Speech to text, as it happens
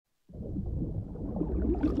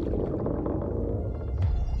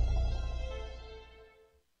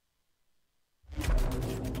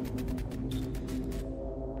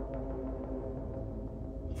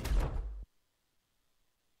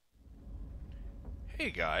Hey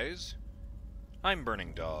guys, I'm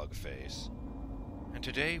BurningDogFace, and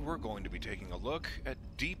today we're going to be taking a look at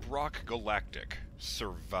Deep Rock Galactic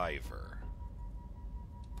Survivor.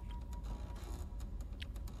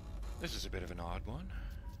 This is a bit of an odd one.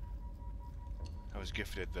 I was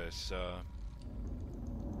gifted this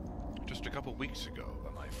just a couple weeks ago by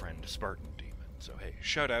my friend Spartan Demon, so hey,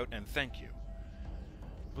 shout out and thank you.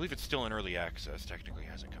 I believe it's still in early access, technically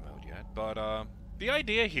hasn't come out yet, but the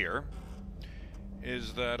idea here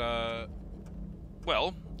is that,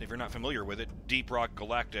 well, if you're not familiar with it, Deep Rock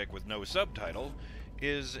Galactic with no subtitle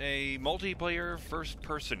is a multiplayer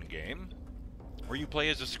first-person game where you play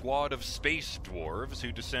as a squad of space dwarves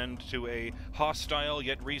who descend to a hostile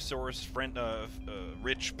yet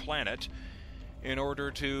resource-rich planet in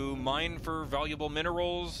order to mine for valuable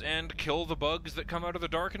minerals and kill the bugs that come out of the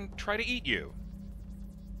dark and try to eat you.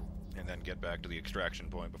 And then get back to the extraction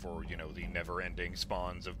point before, you know, the never-ending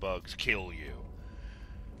spawns of bugs kill you.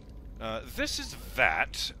 This is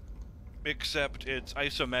that, except it's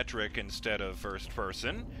isometric instead of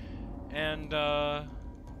first-person, and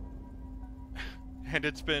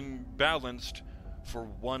it's been balanced for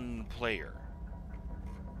one player.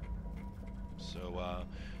 So,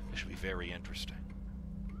 this should be very interesting.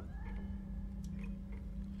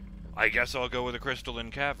 I guess I'll go with the Crystalline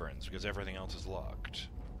Caverns, because everything else is locked.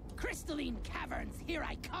 Crystalline Caverns, here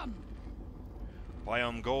I come!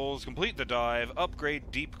 Biome goals: complete the dive,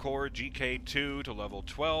 upgrade Deep Core GK2 to level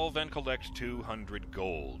 12, and collect 200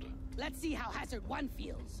 gold. Let's see how Hazard 1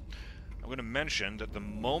 feels. I'm going to mention that the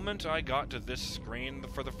moment I got to this screen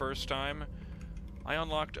for the first time, I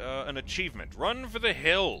unlocked an achievement. Run for the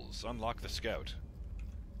hills! Unlock the Scout.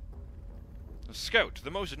 The Scout,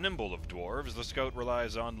 the most nimble of dwarves, the Scout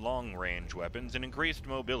relies on long-range weapons and increased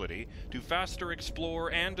mobility to faster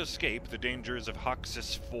explore and escape the dangers of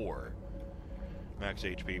Hoxxes IV. Max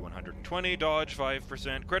HP 120, dodge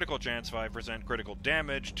 5%, critical chance 5%, critical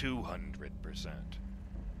damage 200%.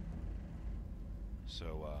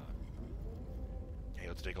 So, hey,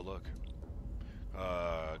 let's take a look.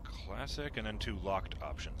 Classic, and then 2 locked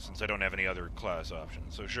options, since I don't have any other class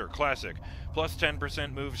options. So sure, Classic, plus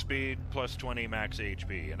 10% move speed, plus 20 max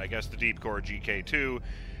HP, and I guess the Deep Core GK2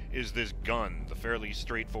 is this gun, the fairly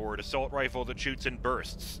straightforward assault rifle that shoots in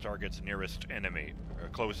bursts, targets nearest enemy, or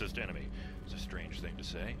closest enemy. It's a strange thing to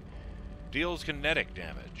say. Deals kinetic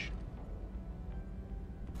damage.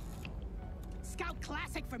 Scout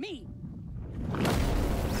Classic for me!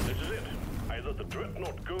 This is it. Either the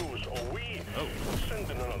Dreadnought goes, or we send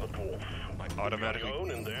in another dwarf. I automatically... Your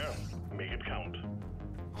own in there. Make it count.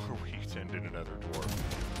 Or we send in another dwarf.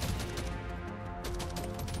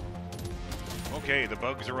 Okay, the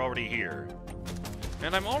bugs are already here.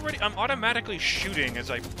 And I'm automatically shooting as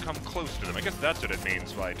I come close to them. I guess that's what it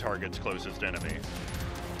means by target's closest enemy.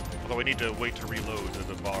 Although I need to wait to reload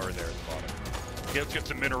the bar there at the bottom. Okay, let's get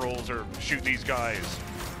some minerals or shoot these guys.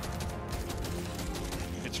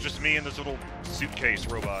 It's just me and this little suitcase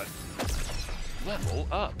robot. Level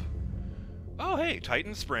up. Oh hey,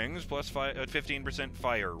 Titan Springs, plus 15%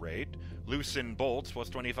 fire rate. Loosen bolts, plus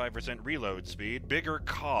 25% reload speed. Bigger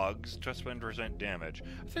cogs, plus 10% damage.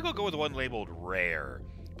 I think I'll go with the one labeled rare.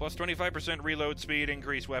 Plus 25% reload speed,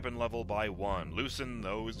 increase weapon level by 1. Loosen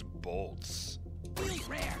those bolts. Feels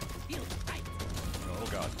rare, feels tight. Oh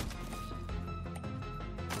god.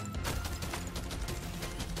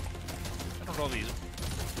 I don't know what all these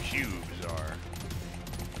cubes are.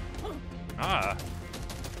 Ah! I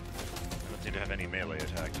don't seem to have any melee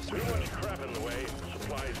attack. Too much crap in the way.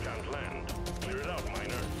 Supplies can't land. Clear it out,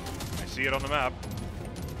 miner. I see it on the map.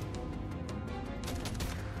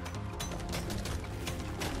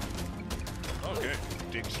 Okay,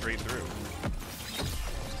 dig straight through.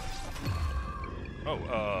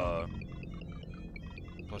 Oh,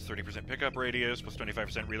 plus 30% pickup radius, plus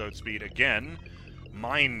 25% reload speed again.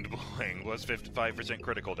 Mind-blowing, plus 55%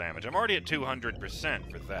 critical damage. I'm already at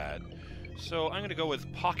 200% for that. So I'm going to go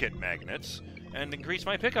with pocket magnets and increase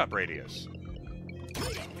my pickup radius.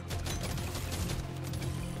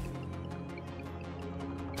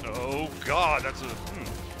 Oh god, that's a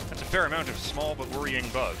fair amount of small but worrying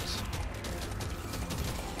bugs.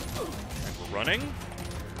 And we're running.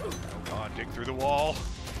 Oh god, dig through the wall.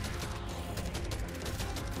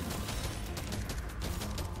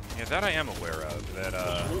 Yeah, that I am aware of. That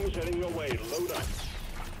Room's heading your way. Load up.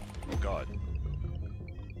 Oh god.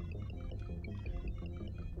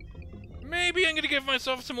 Maybe I'm gonna give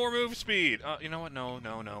myself some more move speed. You know what? No.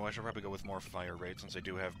 I should probably go with more fire rate since I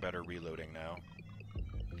do have better reloading now.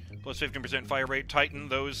 Plus 15% fire rate. Tighten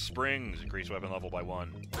those springs. Increase weapon level by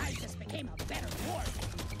 1. I just became a better dwarf.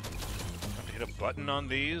 Have to hit a button on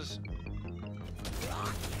these.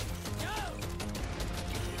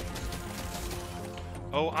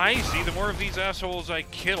 Oh, I see. The more of these assholes I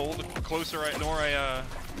kill, the closer the more I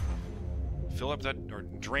fill up that, or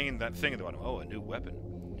drain that thing at the bottom. Oh, a new weapon.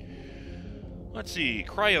 Let's see.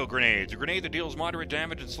 Cryo grenades. A grenade that deals moderate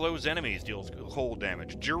damage and slows enemies, deals cold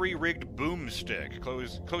damage. Jury-rigged boomstick.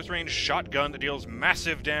 Close-range shotgun that deals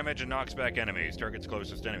massive damage and knocks back enemies. Targets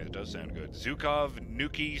closest enemy. That does sound good. Zukov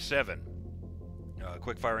Nuki 7.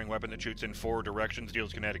 Quick-firing weapon that shoots in 4 directions,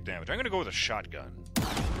 deals kinetic damage. I'm going to go with a shotgun.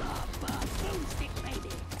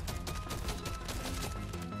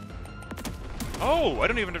 Oh, I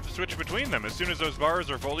don't even have to switch between them. As soon as those bars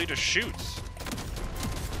are full, he just shoots.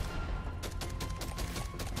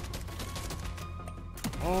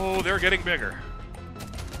 Oh, they're getting bigger.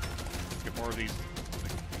 Get more of these,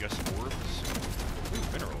 I guess, orbs.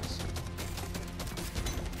 Ooh, minerals.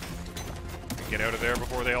 Get out of there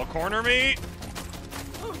before they all corner me!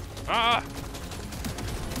 Ah!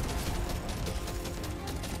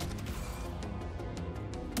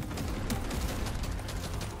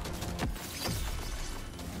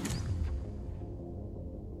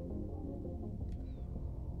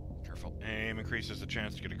 Careful aim increases the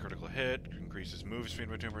chance to get a critical hit, increases move speed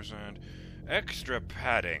by 2%. Extra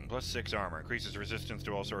padding, plus 6 armor, increases resistance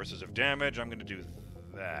to all sources of damage. I'm gonna do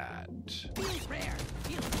that. Feels rare.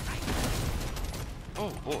 Feels tight. Oh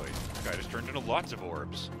boy, this guy just turned into lots of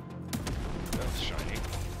orbs. That's shiny.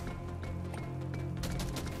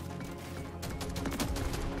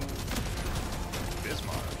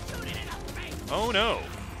 Bismarck. Oh no!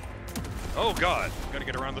 Oh god, gotta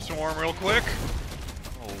get around the swarm real quick.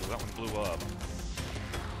 Oh, that one blew up.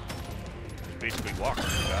 Just basically walking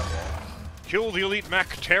through that wall. Kill the elite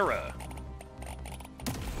Mac Terra.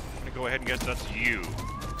 I'm gonna go ahead and guess that's you.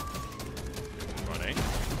 Running.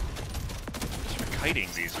 Kiting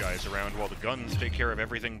these guys around while the guns take care of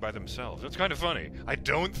everything by themselves. That's kind of funny. I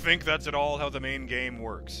don't think that's at all how the main game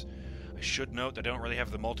works. I should note that I don't really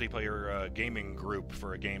have the multiplayer gaming group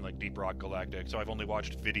for a game like Deep Rock Galactic, so I've only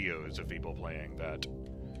watched videos of people playing that.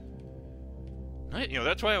 You know,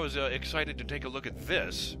 that's why I was excited to take a look at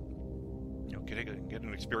this. You know, get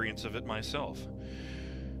an experience of it myself.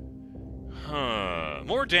 Huh.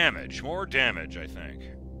 More damage, I think.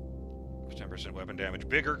 10% weapon damage.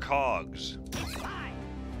 Bigger cogs.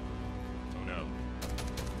 Oh no.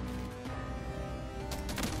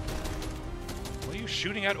 What are you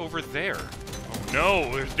shooting at over there? Oh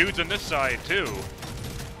no, there's dudes on this side too.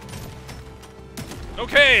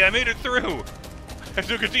 Okay, I made it through. I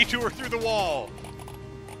took a detour through the wall.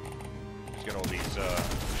 Let's get all these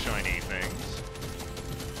shiny things.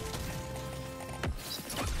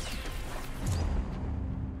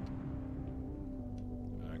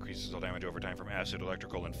 Increases all damage over time from acid,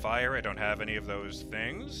 electrical, and fire. I don't have any of those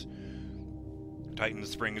things. Titan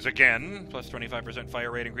Springs again. Plus 25%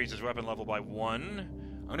 fire rate increases weapon level by 1.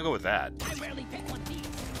 I'm gonna go with that. I rarely pick one of these.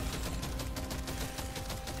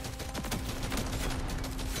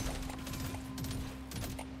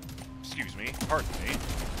 Excuse me. Pardon me.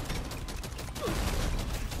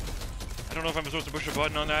 I don't know if I'm supposed to push a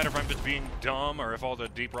button on that, or if I'm just being dumb, or if all the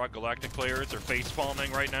Deep Rock Galactic players are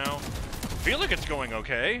face-palming right now. I feel like it's going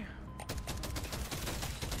okay.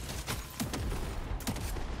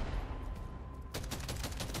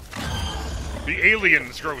 The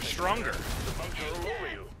aliens grow stronger. The bugs are all over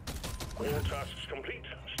you. All tasks complete.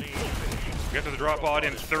 Stage finished. Get to the drop pod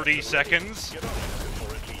in 30 seconds. Get on it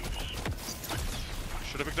before it leaves.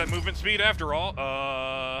 Should have picked that movement speed after all.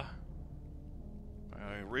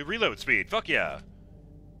 Reload speed. Fuck yeah.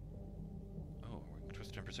 Oh,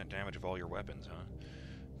 twist 10% damage of all your weapons, huh?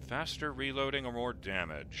 Faster reloading or more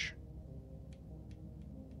damage?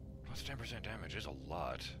 Plus 10% damage is a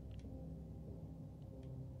lot.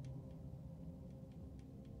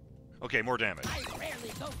 Okay, more damage. I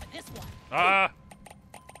rarely go for this one. Ah!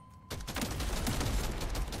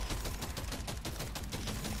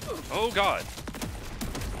 Oh god.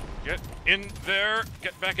 Get in there.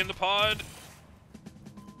 Get back in the pod.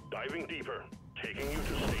 Diving deeper, taking you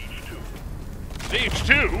to stage 2. Stage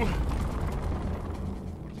 2?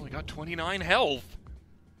 I've only got 29 health.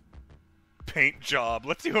 Paint job.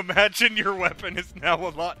 Let's you imagine your weapon is now a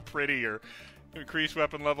lot prettier. Increase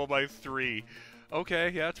weapon level by 3. Okay,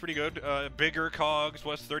 yeah, that's pretty good. Bigger cogs,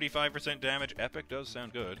 plus 35% damage. Epic does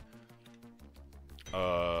sound good.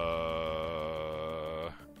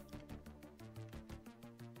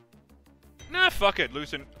 Nah, fuck it.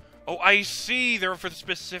 Loosen. Oh, I see. They're for the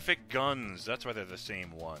specific guns. That's why they're the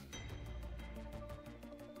same one.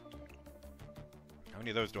 How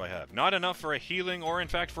many of those do I have? Not enough for a healing or, in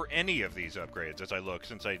fact, for any of these upgrades as I look,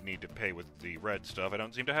 since I need to pay with the red stuff. I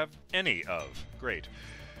don't seem to have any of. Great.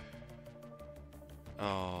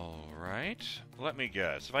 Alright. Alright. Let me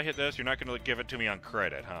guess. If I hit this, you're not going to give it to me on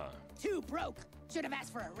credit, huh? Too broke. Should have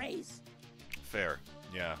asked for a raise. Fair.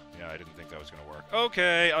 Yeah, I didn't think that was going to work.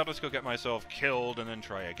 Okay, I'll just go get myself killed and then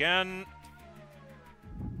try again.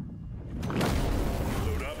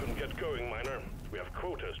 Load up and get going, miner. We have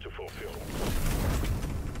quotas to fulfill.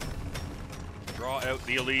 Draw out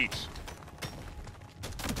the elite.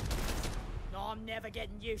 No, I'm never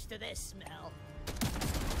getting used to this smell.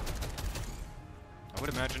 I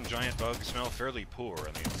would imagine giant bugs smell fairly poor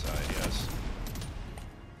on the inside, yes.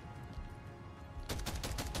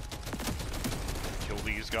 Kill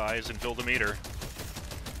these guys and fill the meter.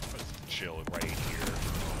 Let's chill right here.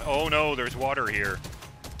 Oh no, there's water here.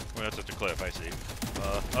 Well, that's at the cliff, I see.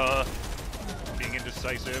 Being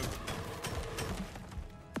indecisive.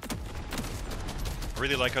 I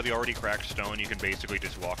really like how the already cracked stone you can basically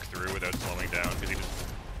just walk through without slowing down, because he just...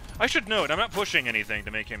 I should note, I'm not pushing anything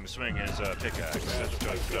to make him swing his pickaxe. It's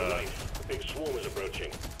just, A big swarm is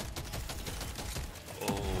approaching.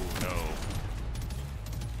 Oh no.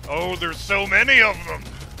 Oh, there's so many of them!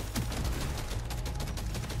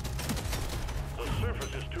 The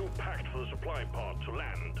surface is too packed for the supply pod to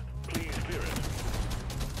land. Please clear it.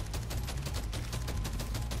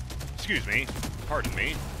 Excuse me. Pardon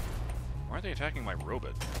me. Why are they attacking my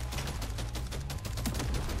robot?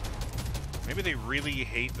 Maybe they really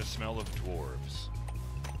hate the smell of dwarves.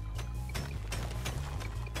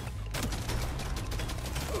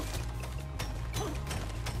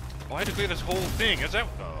 Why had to clear this whole thing? Is that...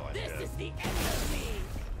 Oh, I This did. is the end of me.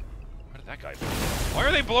 Why did that guy blow up? Why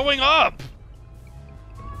are they blowing up?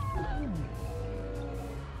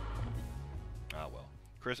 Ah, well.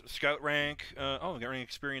 Chris, scout rank. Oh, getting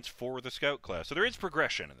experience for the scout class. So there is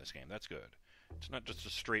progression in this game. That's good. It's not just a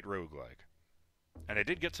straight roguelike. And I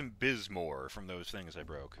did get some Bismore from those things I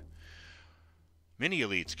broke.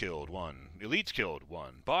 Mini-elites killed, 1. Elites killed,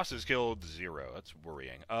 1. Bosses killed, 0. That's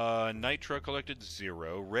worrying. Nitro collected,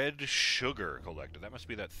 0. Red sugar collected. That must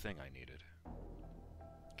be that thing I needed.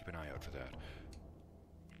 Keep an eye out for that.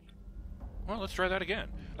 Well, let's try that again.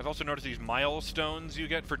 I've also noticed these milestones you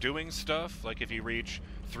get for doing stuff. Like if you reach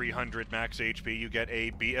 300 max HP, you get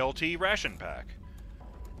a BLT ration pack.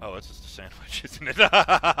 Oh, that's just a sandwich, isn't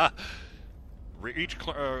it? Reach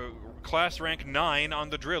class rank 9 on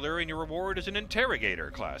the driller, and your reward is an interrogator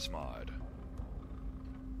class mod.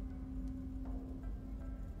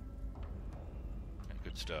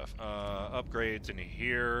 Good stuff. Upgrades in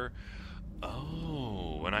here.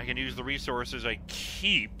 Oh, and I can use the resources I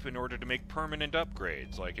keep in order to make permanent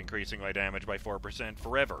upgrades, like increasing my damage by 4%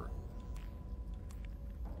 forever.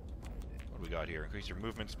 What do we got here? Increase your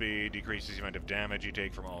movement speed, decreases the amount of damage you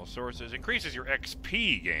take from all sources, increases your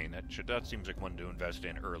XP gain. That seems like one to invest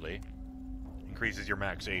in early. Increases your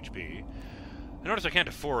max HP. I notice I can't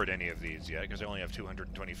afford any of these yet, because I only have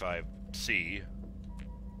 225 C.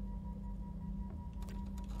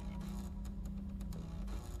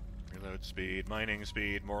 Reload speed, mining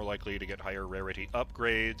speed, more likely to get higher rarity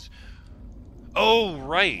upgrades. Oh,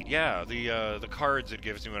 right, yeah, the cards it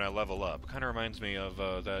gives me when I level up. Kind of reminds me of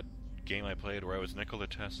that game I played where I was Nikola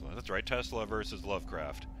Tesla. That's right, Tesla versus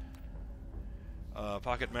Lovecraft.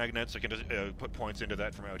 Pocket magnets, I can just put points into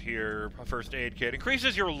that from out here. First aid kit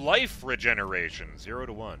increases your life regeneration, 0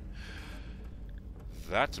 to 1.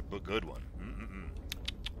 That's a good one.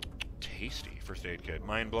 Tasty. First aid kit.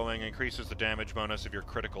 Mind-blowing increases the damage bonus of your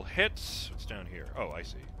critical hits. What's down here? Oh, I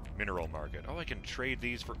see. Mineral market. Oh, I can trade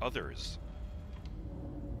these for others.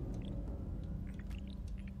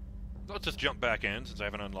 Let's just jump back in since I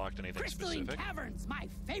haven't unlocked anything Crystalline specific. Caverns, my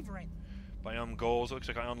favorite. Biome goals. Looks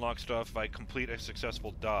like I unlock stuff if I complete a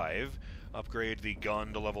successful dive, upgrade the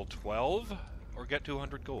gun to level 12, or get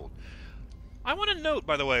 200 gold. I want to note,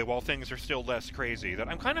 by the way, while things are still less crazy, that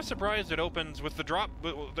I'm kind of surprised it opens with the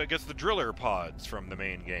I guess the driller pods from the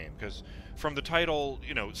main game, because from the title,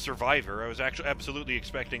 you know, Survivor, I was actually absolutely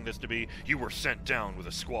expecting this to be, you were sent down with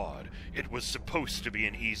a squad. It was supposed to be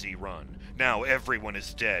an easy run. Now everyone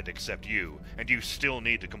is dead except you, and you still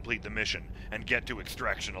need to complete the mission and get to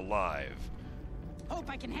extraction alive.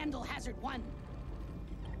 Hope I can handle Hazard 1. I'm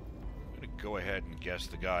gonna go ahead and guess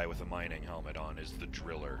the guy with the mining helmet on is the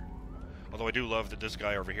driller. Although I do love that this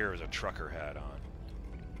guy over here has a trucker hat on.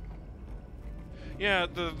 Yeah,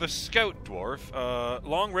 the scout dwarf.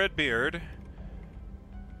 Long red beard.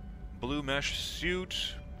 Blue mesh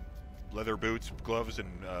suit. Leather boots, gloves, and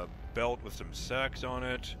belt with some sacks on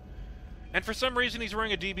it. And for some reason he's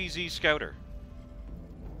wearing a DBZ scouter.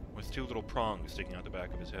 With 2 little prongs sticking out the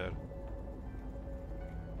back of his head.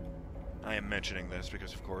 I am mentioning this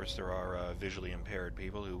because, of course, there are visually impaired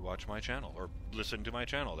people who watch my channel, or listen to my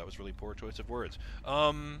channel. That was really poor choice of words.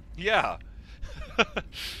 Yeah.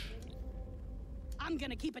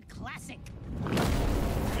 gonna keep it classic.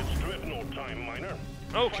 It's dreadnought time, Miner.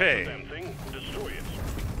 Okay. Find the damn thing, destroy it.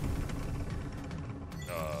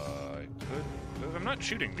 I'm not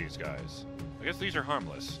shooting these guys. I guess these are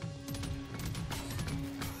harmless.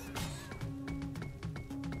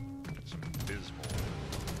 Got some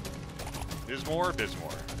Bismore, I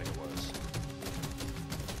think it was.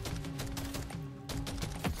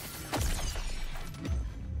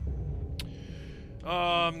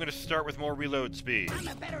 I'm gonna start with more reload speed. I'm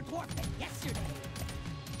a better dwarf than yesterday.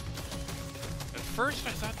 At first,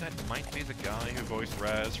 I thought that might be the guy who voiced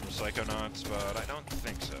Raz from Psychonauts, but I don't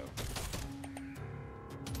think so.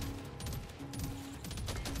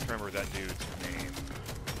 I remember that dude's name.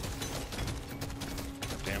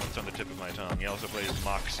 Damn, it's on the tip of my tongue. He also plays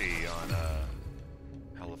Moxie on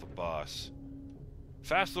Hell of a Boss.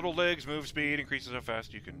 Fast little legs, move speed, increases how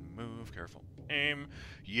fast you can move. Careful. Aim.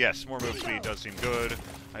 Yes, more move speed does seem good.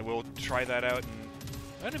 I will try that out,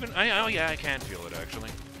 and oh yeah, I can feel it actually.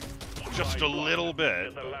 Just a little bit.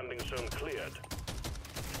 Is the landing zone cleared?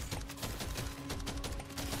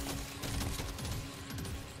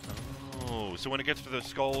 Oh, so when it gets to the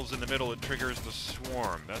skulls in the middle, it triggers the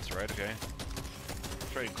swarm. That's right, okay.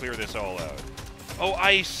 Try to clear this all out. Oh,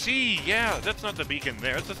 I see! Yeah, that's not the beacon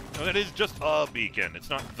there. That is just a beacon. It's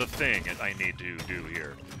not the thing that I need to do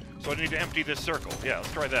here. So I need to empty this circle. Yeah,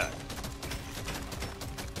 let's try that.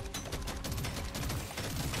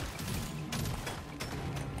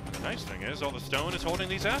 The nice thing is, all the stone is holding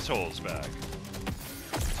these assholes back.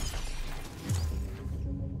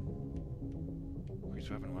 Increase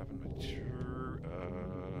weapon mature.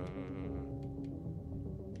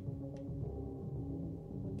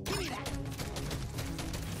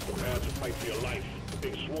 Prepare to fight for your life. The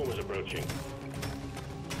big swarm is approaching.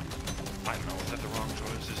 I don't know, is that the wrong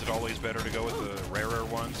choice? Is it always better to go with the rarer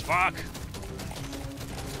ones? Fuck!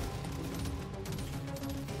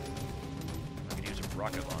 I could use a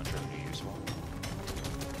rocket launcher, it'd be useful.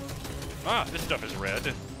 Ah, this stuff is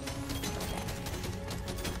red.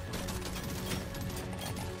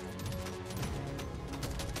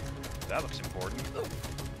 That looks important.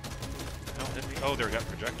 Oh, they got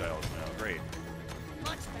projectiles now, great.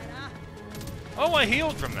 Much better. Oh, I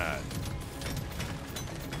healed from that!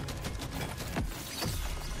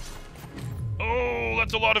 Oh,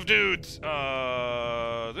 that's a lot of dudes!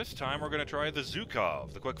 This time we're gonna try the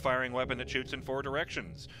Zukov, the quick-firing weapon that shoots in 4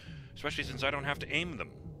 directions. Especially since I don't have to aim them.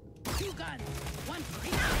 2 guns, 1 for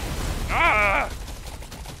each. Ah!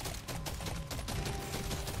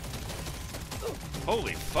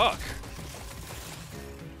 Holy fuck!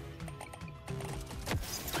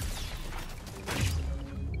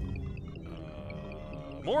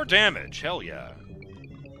 More damage, hell yeah.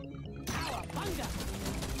 Cowabunga.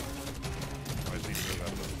 Always need to move out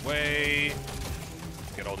of the way.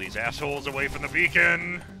 Get all these assholes away from the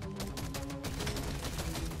beacon.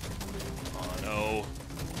 Oh no.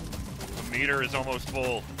 The meter is almost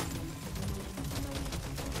full.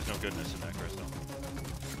 There's no goodness in that crystal.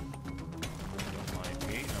 Don't mind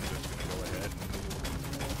me. I'm just gonna go ahead.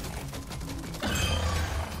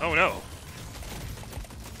 Oh no.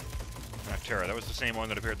 Terra, that was the same one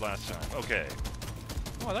that appeared last time. Okay.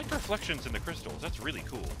 Oh, I like the reflections in the crystals. That's really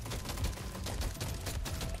cool.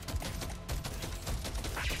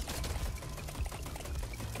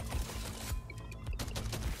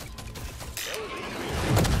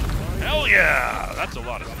 Hell yeah! That's a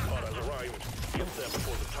lot of Drop pod has arrived. Get there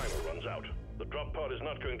before the timer runs out. The drop pod is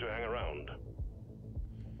not going to hang around.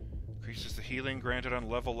 Increases the healing granted on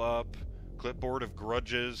level up. Clipboard of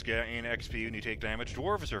grudges, gain XP when you take damage.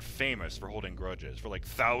 Dwarves are famous for holding grudges for like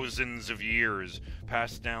thousands of years,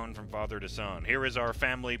 passed down from father to son. Here is our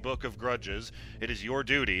family book of grudges. It is your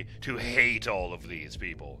duty to hate all of these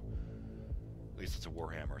people. At least it's a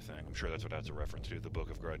Warhammer thing. I'm sure that's what that's a reference to, the book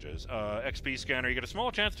of grudges. XP scanner, you get a small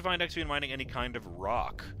chance to find XP in mining any kind of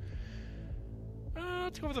rock.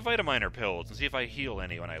 Let's go with the Vitaminer pills and see if I heal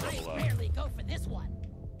any when I level up. I rarely go for this one.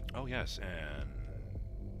 Oh yes, and...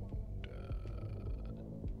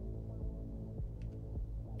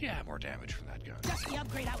 yeah, more damage from that gun. Just the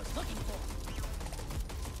upgrade I was looking for.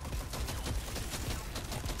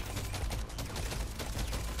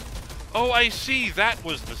 Oh, I see. That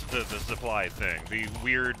was the supply thing. The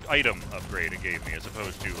weird item upgrade it gave me, as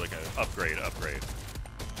opposed to like an upgrade.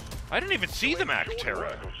 I didn't even see the Mac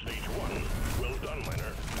Terra. Stage 1. Well done,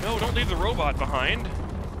 Miner. No, don't leave the robot behind.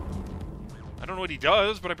 I don't know what he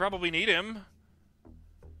does, but I probably need him.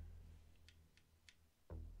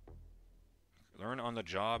 Learn on the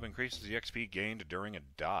job increases the XP gained during a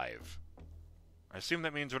dive. I assume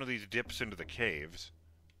that means one of these dips into the caves.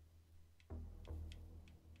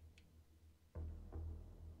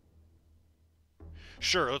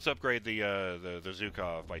 Sure, let's upgrade the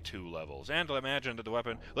Zukov by 2 levels. And imagine that the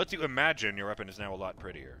weapon... Lets you imagine your weapon is now a lot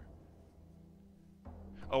prettier.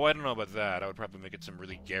 Oh, I don't know about that. I would probably make it some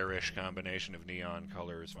really garish combination of neon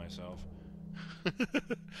colors myself.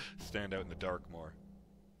 Stand out in the dark more.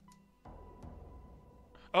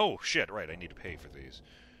 Oh, shit, right, I need to pay for these.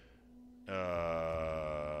 In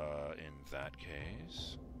that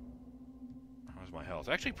case... How's my health?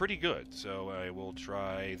 Actually pretty good, so I will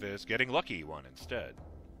try this Getting Lucky one instead.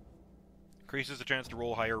 Increases the chance to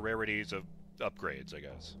roll higher rarities of upgrades, I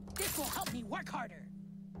guess. This will help me work harder.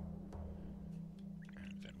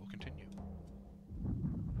 And then we'll continue.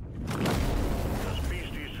 There's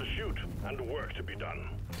beasties to shoot and work to be done.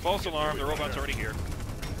 False alarm, the robot's already here.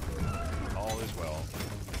 All is well.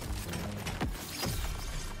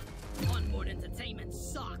 Onboard entertainment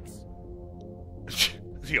sucks.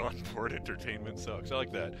 The onboard entertainment sucks. I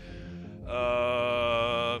like that.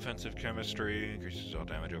 Offensive chemistry increases all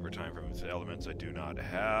damage over time from its elements I do not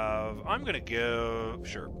have. I'm gonna give...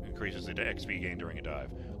 Sure, increases the XP gain during a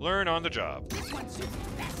dive. Learn on the job. This one suits me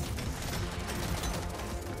best.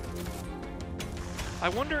 I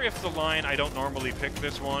wonder if the line, I don't normally pick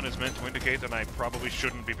this one, is meant to indicate that I probably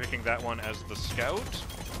shouldn't be picking that one as the scout.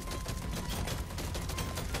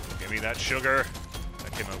 Give me that sugar.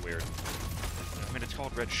 That came out weird. I mean, it's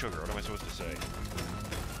called red sugar. What am I supposed to say?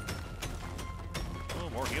 Oh,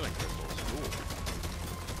 more healing crystals. Cool.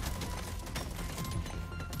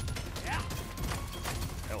 Yeah.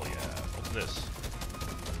 Hell yeah. What's this?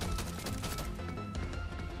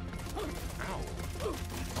 Ow.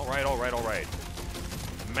 Alright, alright, alright.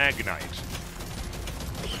 Magnite.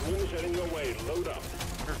 The swing's heading your way. Load up.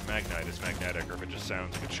 I wonder if Magnite is magnetic or if it just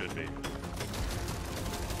sounds like it should be.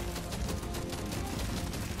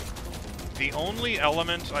 The only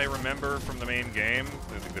element I remember from the main game,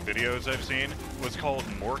 the videos I've seen, was called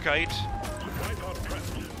Morkite.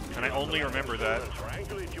 And I only remember that.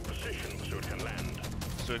 Triangulate your position so it can land.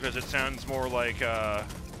 So because it sounds more like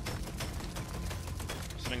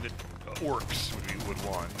something that orcs would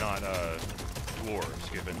want, not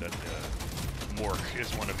dwarves, given that Mork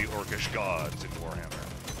is one of the orcish gods in Warhammer.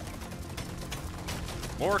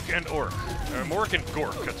 Mork and Orc. Mork and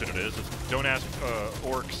Gork, that's what it is. Don't ask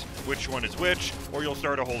orcs which one is which, or you'll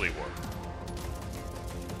start a holy war.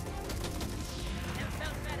 Never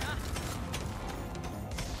felt better.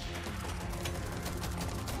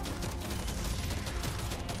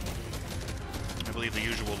 I believe the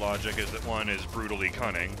usual logic is that one is brutally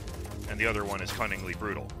cunning, and the other one is cunningly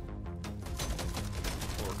brutal.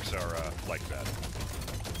 Orcs are like that.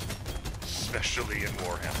 Especially in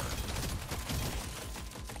Warhammer.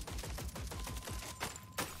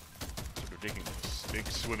 Sort of digging big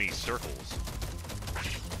swimmy circles.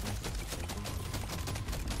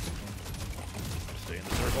 Stay in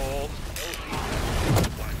the circle.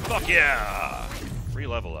 Fuck yeah! Free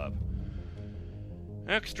level up.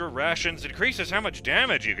 Extra rations increases how much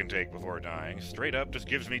damage you can take before dying. Straight up just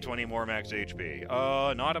gives me 20 more max HP.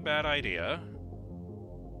 Not a bad idea.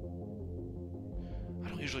 I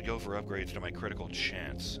don't usually go for upgrades to my critical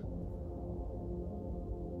chance.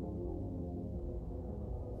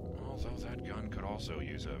 Although that gun could also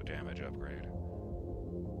use a damage upgrade.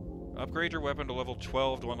 Upgrade your weapon to level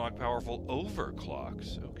 12 to unlock powerful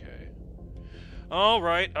overclocks. Okay.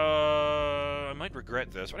 Alright, I might regret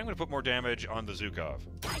this, but I'm going to put more damage on the Zukov.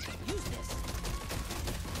 I can use this.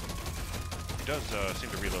 He does seem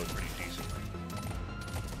to reload pretty decently.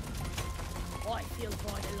 I feel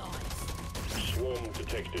vitalized. Swarm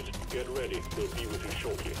detected. Get ready. We'll be with you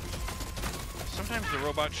shortly. Sometimes the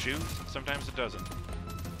robot shoots, and sometimes it doesn't.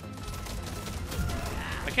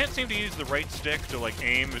 I can't seem to use the right stick to, like,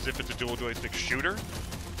 aim as if it's a dual joystick shooter.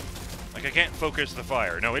 Like, I can't focus the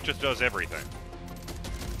fire. No, it just does everything.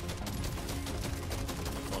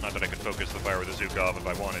 Well, not that I could focus the fire with a Zukov if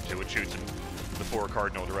I wanted to. It shoots in the 4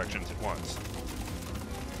 cardinal directions at once.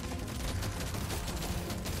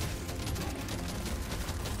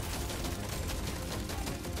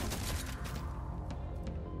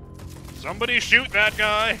 Somebody shoot that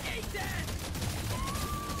guy! Hey, Dad!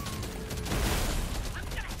 I'm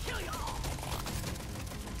gonna kill you all!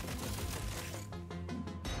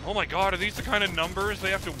 Oh my god, are these the kind of numbers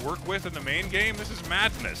they have to work with in the main game? This is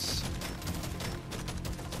madness.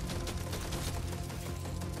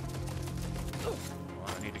 Oh,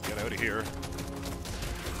 I need to get out of here.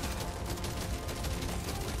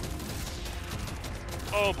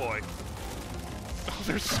 Oh boy. Oh,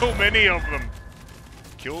 there's so many of them.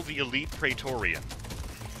 Kill the elite Praetorian.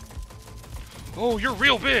 Oh, you're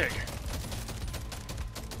real big!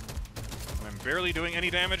 I'm barely doing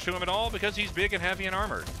any damage to him at all because he's big and heavy and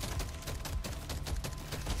armored.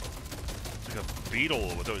 Like a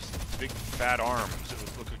beetle with those big fat arms. It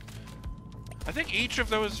would look like... I think each of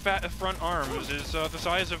those front arms is the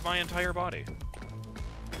size of my entire body.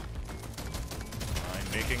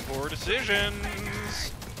 I'm making poor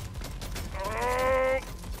decisions. Oh!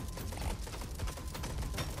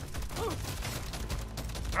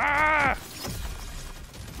 Ah!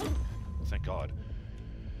 Thank God.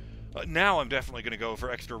 Now I'm definitely going to go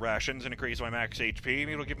for extra rations and increase my max HP.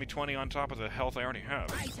 Maybe it'll give me 20 on top of the health I already have.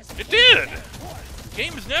 It did!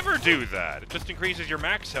 Games never do that. It just increases your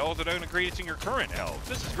max health without increasing your current health.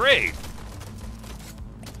 This is great.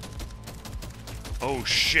 Oh,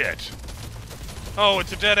 shit. Oh,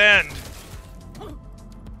 it's a dead end.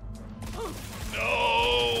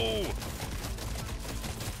 No!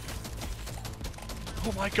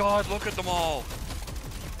 Oh my God, look at them all.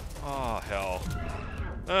 Oh, hell.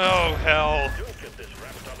 Oh, hell. You'll get this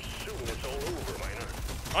wrapped up soon. It's all over, Miner.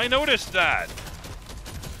 I noticed that.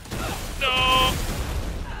 No!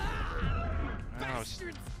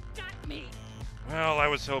 Bastards got me. Well, I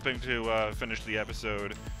was hoping to finish the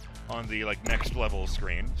episode on the, next level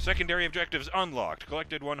screen. Secondary objectives unlocked.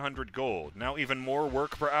 Collected 100 gold. Now even more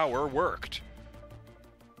work per hour worked.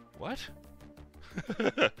 What?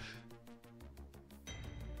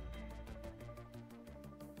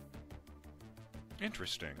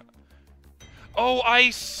 Interesting. Oh,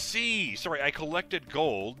 I see! Sorry, I collected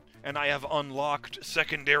gold, and I have unlocked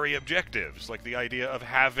secondary objectives. Like the idea of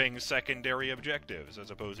having secondary objectives,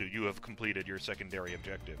 as opposed to you have completed your secondary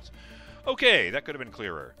objectives. Okay, that could have been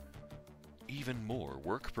clearer. Even more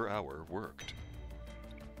work per hour worked.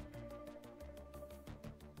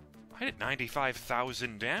 I did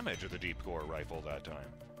 95,000 damage with the deep core rifle that time.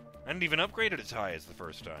 I didn't even upgrade it as high as the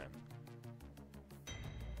first time.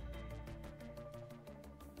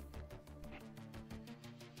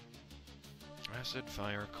 Acid,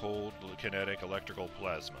 fire, cold, kinetic, electrical,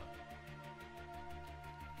 plasma.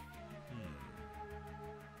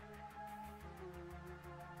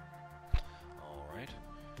 Alright.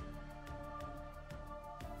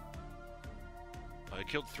 I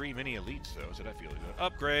killed 3 mini elites, though, so that feels good.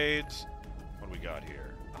 Upgrades! What do we got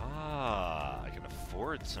here? Ah, I can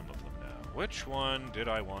afford some of them now. Which one did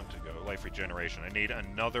I want to go? Life regeneration. I need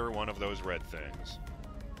another one of those red things.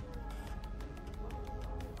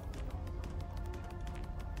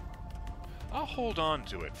 I'll hold on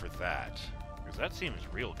to it for that, because that seems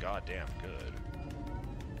real goddamn good.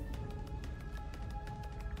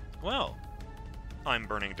 Well, I'm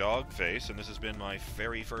BurningDogFace, and this has been my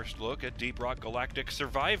very first look at Deep Rock Galactic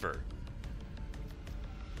Survivor.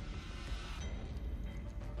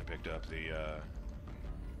 I picked up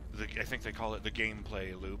I think they call it the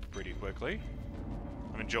gameplay loop pretty quickly.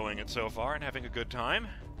 I'm enjoying it so far and having a good time.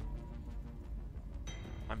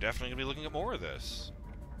 I'm definitely going to be looking at more of this.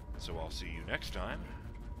 So I'll see you next time,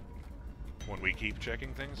 when we keep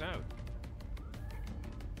checking things out.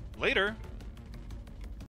 Later!